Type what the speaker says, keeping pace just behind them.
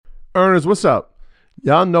Earners, what's up?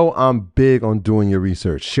 Y'all know I'm big on doing your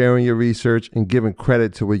research, sharing your research, and giving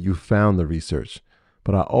credit to where you found the research.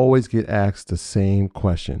 But I always get asked the same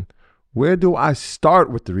question. Where do I start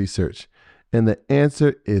with the research? And the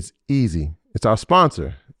answer is easy. It's our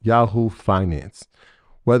sponsor, Yahoo Finance.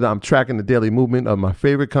 Whether I'm tracking the daily movement of my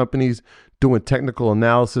favorite companies, doing technical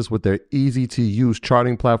analysis with their easy-to-use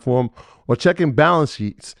charting platform, or checking balance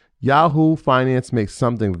sheets, Yahoo Finance makes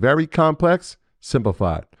something very complex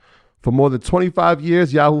simplified. For more than 25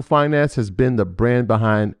 years, Yahoo Finance has been the brand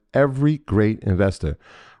behind every great investor.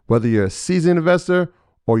 Whether you're a seasoned investor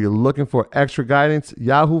or you're looking for extra guidance,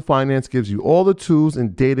 Yahoo Finance gives you all the tools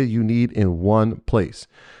and data you need in one place.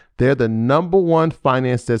 They're the #1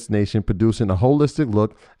 finance destination, producing a holistic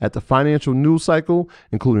look at the financial news cycle,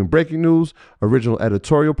 including breaking news, original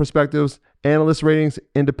editorial perspectives, analyst ratings,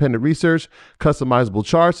 independent research, customizable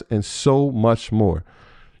charts, and so much more.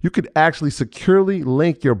 You could actually securely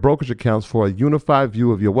link your brokerage accounts for a unified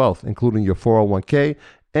view of your wealth, including your 401k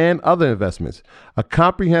and other investments. A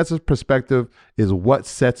comprehensive perspective is what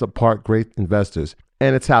sets apart great investors,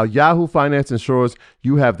 and it's how Yahoo Finance ensures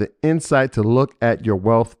you have the insight to look at your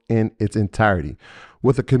wealth in its entirety.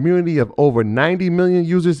 With a community of over 90 million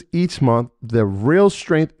users each month, the real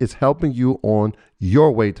strength is helping you on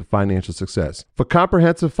your way to financial success. For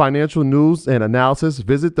comprehensive financial news and analysis,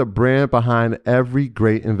 visit the brand behind every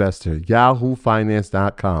great investor,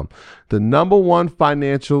 yahoofinance.com. The #1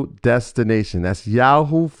 financial destination. That's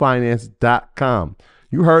yahoofinance.com.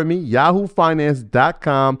 You heard me,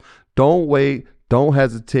 yahoofinance.com. Don't wait. Don't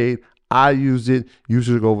hesitate. I use it. You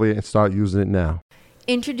should go over there and start using it now.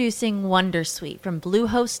 Introducing Wondersuite from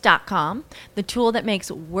Bluehost.com, the tool that makes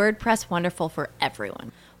WordPress wonderful for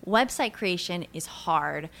everyone. Website creation is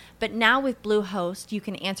hard, but now with Bluehost, you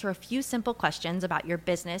can answer a few simple questions about your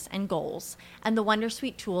business and goals, and the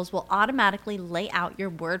Wondersuite tools will automatically lay out your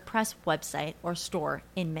WordPress website or store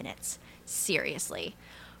in minutes. Seriously.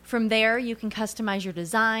 From there, you can customize your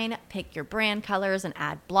design, pick your brand colors, and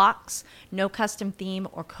add blocks. No custom theme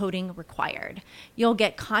or coding required. You'll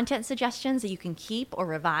get content suggestions that you can keep or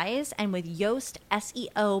revise, and with Yoast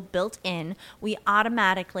SEO built in, we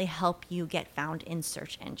automatically help you get found in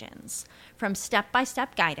search engines. From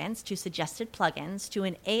step-by-step guidance to suggested plugins to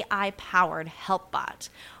an AI-powered help bot,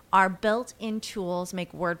 our built-in tools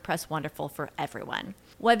make WordPress wonderful for everyone.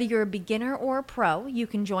 Whether you're a beginner or a pro, you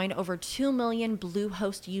can join over 2 million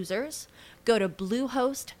Bluehost users. Go to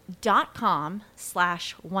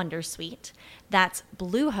bluehost.com/wondersuite. That's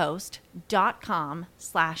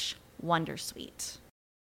bluehost.com/wondersuite.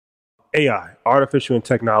 AI, artificial and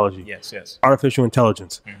technology. Yes. Artificial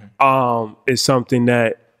intelligence is something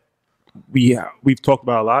that we've talked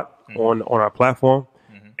about a lot on our platform.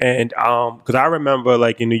 And because I remember,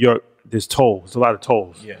 like in New York, there's tolls, a lot of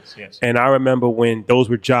tolls. Yes. And I remember when those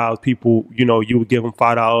were jobs, people, you would give them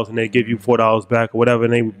 $5 and they give you $4 back or whatever,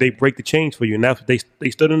 and they break the change for you. And that's what they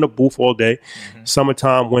stood in the booth all day,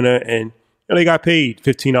 summertime, winter, and they got paid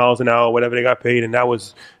 $15 an hour, whatever they got paid, and that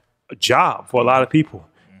was a job for a lot of people.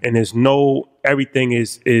 And everything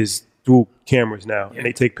is through cameras now, and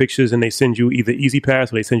they take pictures and they send you either Easy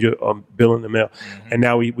Pass or they send you a bill in the mail. And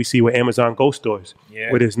now we see with Amazon Go stores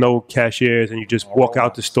where there's no cashiers and you just walk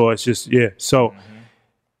out the store. It's just So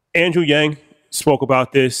Andrew Yang spoke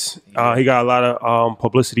about this. He got a lot of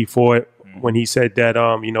publicity for it when he said that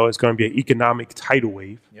it's going to be an economic tidal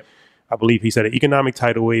wave. I believe he said an economic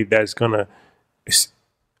tidal wave that's going to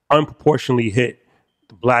unproportionately hit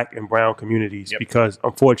the Black and brown communities because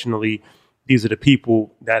unfortunately these are the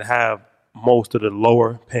people that have most of the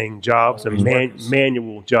lower paying jobs and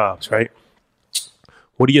manual jobs, right?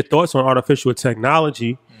 What are your thoughts on artificial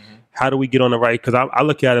technology? How do we get on the right? Because I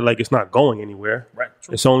look at it like it's not going anywhere. Right.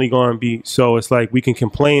 True. It's only going to be, so it's like we can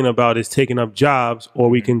complain about it's taking up jobs or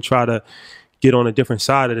we can try to get on a different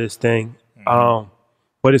side of this thing.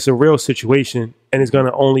 But it's a real situation and it's going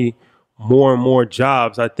to only more and more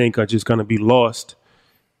jobs, I think, are just going to be lost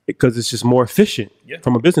because it's just more efficient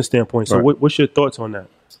from a business standpoint. So what's your thoughts on that?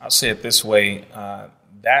 I'll say it this way.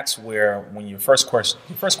 That's where when your first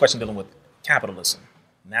question dealing with capitalism,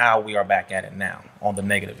 now we are back at it now on the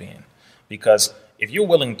negative end. Because if you're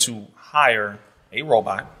willing to hire a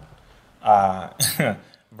robot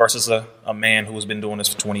versus a man who has been doing this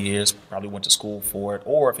for 20 years, probably went to school for it,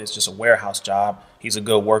 or if it's just a warehouse job, he's a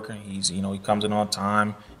good worker. He comes in on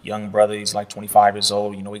time, young brother, he's like 25 years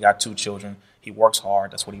old, he got 2 children. He works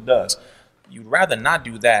hard. That's what he does. You'd rather not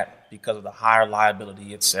do that because of the higher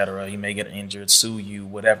liability, et cetera. He may get injured, sue you,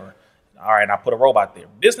 whatever. All right, I put a robot there.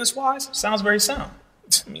 Business-wise, sounds very sound.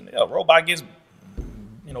 I mean, a robot gets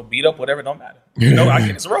beat up, whatever, don't matter.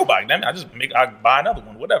 It's a robot. I buy another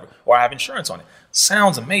one, whatever, or I have insurance on it.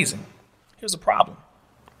 Sounds amazing. Here's the problem.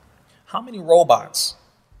 How many robots,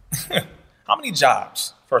 how many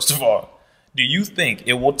jobs, first of all, do you think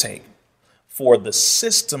it will take for the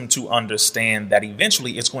system to understand that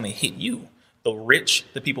eventually it's going to hit you, the rich,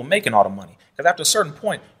 the people making all the money? Because after a certain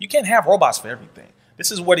point, you can't have robots for everything.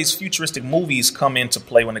 This is where these futuristic movies come into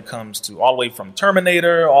play when it comes to all the way from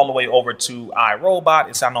Terminator, all the way over to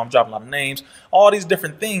iRobot. I know I'm dropping a lot of names, all these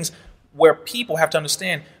different things where people have to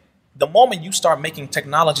understand the moment you start making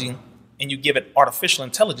technology and you give it artificial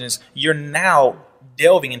intelligence, you're now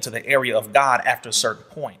delving into the area of God after a certain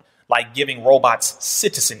point, like giving robots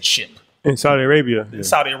citizenship. In Saudi Arabia. In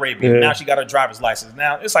Saudi Arabia. Yeah. Now she got her driver's license.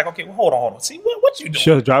 Now it's like, okay, well, hold on. See, what you doing?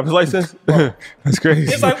 She has a driver's license? That's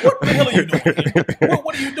crazy. It's like, what the hell are you doing here?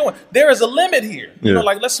 What are you doing? There is a limit here.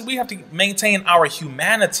 We have to maintain our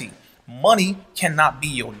humanity. Money cannot be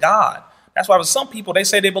your God. That's why some people, they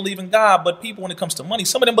say they believe in God, but people, when it comes to money,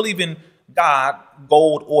 some of them believe in God,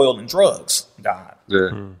 gold, oil, and drugs. God.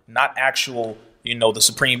 Yeah. Not actual, the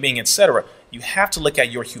supreme being, etc. You have to look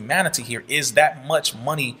at your humanity here. Is that much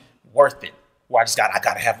money worth it? Well,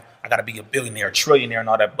 I gotta be a billionaire, a trillionaire, and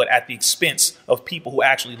all that, but at the expense of people who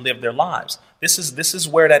actually live their lives. This is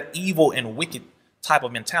where that evil and wicked type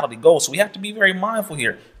of mentality goes. So we have to be very mindful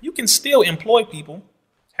here. You can still employ people,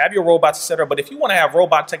 have your robots, etc. But if you want to have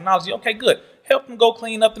robot technology, okay, good. Help them go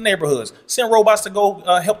clean up the neighborhoods. Send robots to go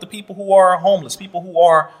help the people who are homeless, people who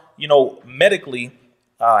are, medically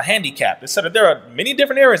handicapped, etc. There are many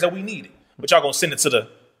different areas that we need it, but y'all gonna send it to the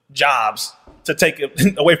jobs to take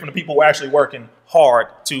it away from the people who are actually working hard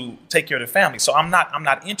to take care of their family. So I'm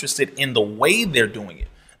not interested in the way they're doing it.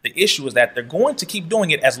 The issue is that they're going to keep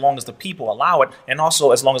doing it as long as the people allow it, and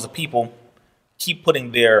also as long as the people keep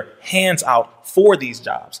putting their hands out for these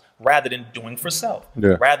jobs rather than doing for self,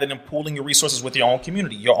 rather than pooling your resources with your own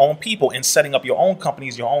community, your own people, and setting up your own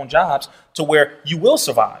companies, your own jobs to where you will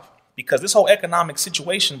survive. Because this whole economic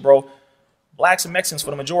situation, bro, blacks and Mexicans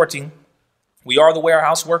for the majority, we are the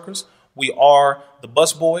warehouse workers. We are the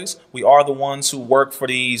bus boys. We are the ones who work for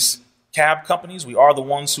these cab companies. We are the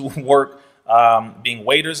ones who work being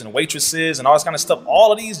waiters and waitresses and all this kind of stuff.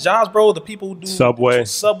 All of these jobs, bro, the people who do Subway,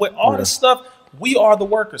 all this stuff, we are the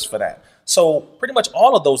workers for that. So pretty much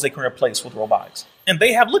all of those they can replace with robotics. And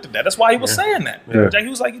they have looked at that. That's why he was saying that. Yeah. He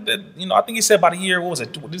was like, I think he said about a year, what was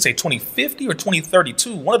it? Did he say 2050 or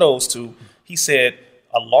 2032? One of those two. He said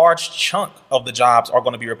a large chunk of the jobs are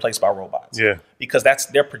going to be replaced by robots. Yeah. Because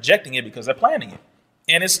they're projecting it because they're planning it.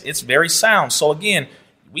 And it's very sound. So again,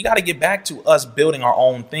 we got to get back to us building our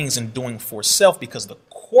own things and doing for self, because the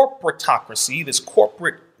corporatocracy, this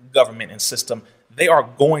corporate government and system, they are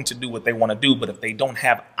going to do what they want to do. But if they don't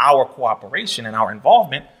have our cooperation and our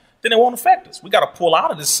involvement, then it won't affect us. We got to pull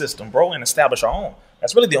out of this system, bro, and establish our own.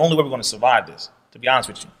 That's really the only way we're going to survive this, to be honest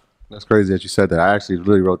with you. That's crazy that you said that. I actually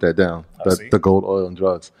really wrote that down, the gold, oil, and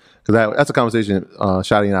drugs. Because that's a conversation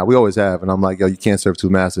Shadi and I, we always have. And I'm like, yo, you can't serve two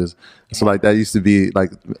masters. So like that used to be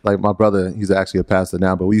like my brother, he's actually a pastor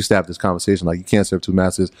now, but we used to have this conversation like, you can't serve two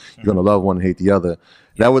masters. You're going to love one and hate the other.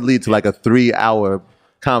 That would lead to like a 3-hour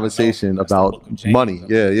conversation about money.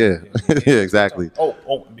 Yeah, exactly.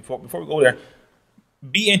 Before we go there,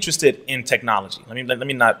 be interested in technology. Let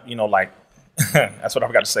me not, that's what I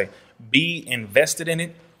forgot to say. Be invested in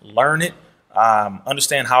it. Learn it,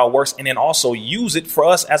 understand how it works, and then also use it for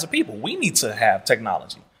us as a people. We need to have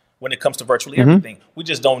technology when it comes to virtually everything. We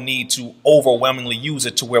just don't need to overwhelmingly use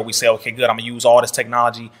it to where we say, okay, good, I'm going to use all this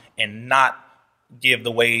technology and not give the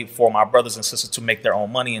way for my brothers and sisters to make their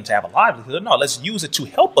own money and to have a livelihood. No, let's use it to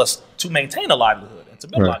help us to maintain a livelihood and to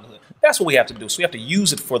build a livelihood. That's what we have to do. So we have to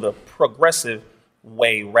use it for the progressive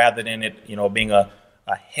way rather than it, being a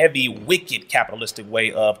heavy, wicked, capitalistic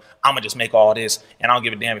way of, I'm going to just make all this, and I don't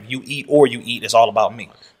give a damn if you eat or you eat. It's all about me.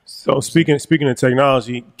 So speaking of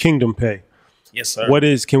technology, Kingdom Pay. Yes, sir.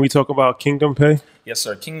 Can we talk about Kingdom Pay? Yes,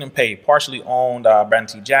 sir. Kingdom Pay, partially owned Brandon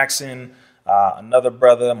T. Jackson, another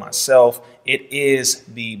brother, myself. It is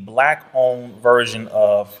the black-owned version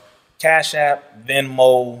of Cash App,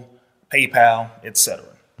 Venmo, PayPal, etc.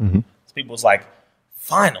 So people's like,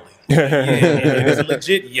 finally. Is it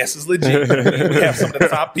legit? Yes, it's legit. We have some of the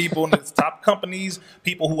top people in the top companies,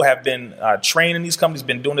 people who have been trained in these companies,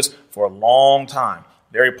 been doing this for a long time.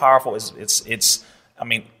 Very powerful.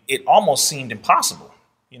 It almost seemed impossible,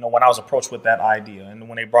 when I was approached with that idea. And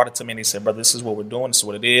when they brought it to me and they said, brother, this is what we're doing. This is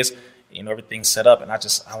what it is. Everything's set up. And I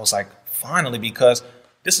was like, finally, because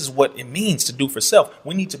this is what it means to do for self.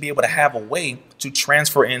 We need to be able to have a way to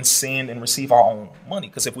transfer and send and receive our own money.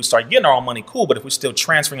 Because if we start getting our own money, cool. But if we're still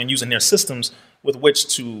transferring and using their systems with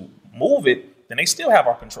which to move it, then they still have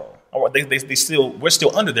our control, or we're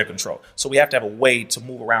still under their control. So we have to have a way to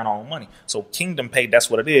move around our own money. So Kingdom Pay, that's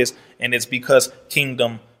what it is, and it's because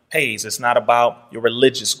Kingdom pays. It's not about your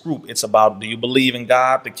religious group. It's about, do you believe in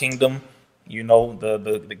God, the kingdom, you know,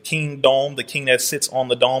 the king dome, the king that sits on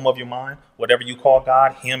the dome of your mind, whatever you call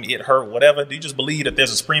God, him, it, her, whatever. Do you just believe that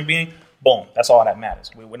there's a supreme being? Boom. That's all that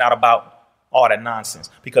matters. We're not about all that nonsense.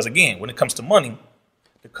 Because again, when it comes to money,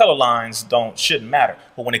 the color lines shouldn't matter.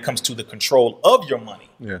 But when it comes to the control of your money,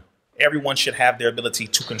 everyone should have their ability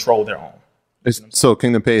to control their own. So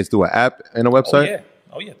Kingdom Pay is through an app and a website?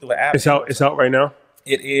 Oh yeah, through an app. It's out right now.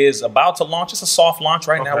 It is about to launch. It's a soft launch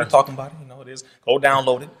right now. We're talking about it. You know, it is. Go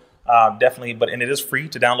download it. Definitely. And it is free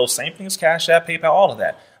to download. Same thing as Cash App, PayPal, all of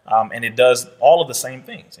that. And it does all of the same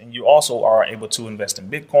things. And you also are able to invest in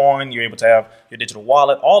Bitcoin. You're able to have your digital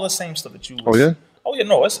wallet, all the same stuff that you. Oh yeah,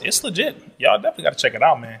 no, it's legit. Y'all definitely got to check it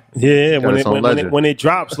out, man. Yeah, when it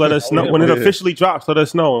drops, let us know. When it officially drops, let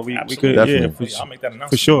us know. We could, definitely. I'll make that announcement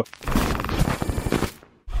for sure.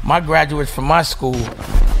 My graduates from my school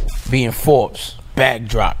being Forbes, bag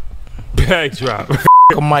drop. Bag drop.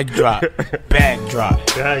 A mic drop, bag drop.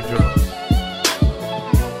 Bag drop.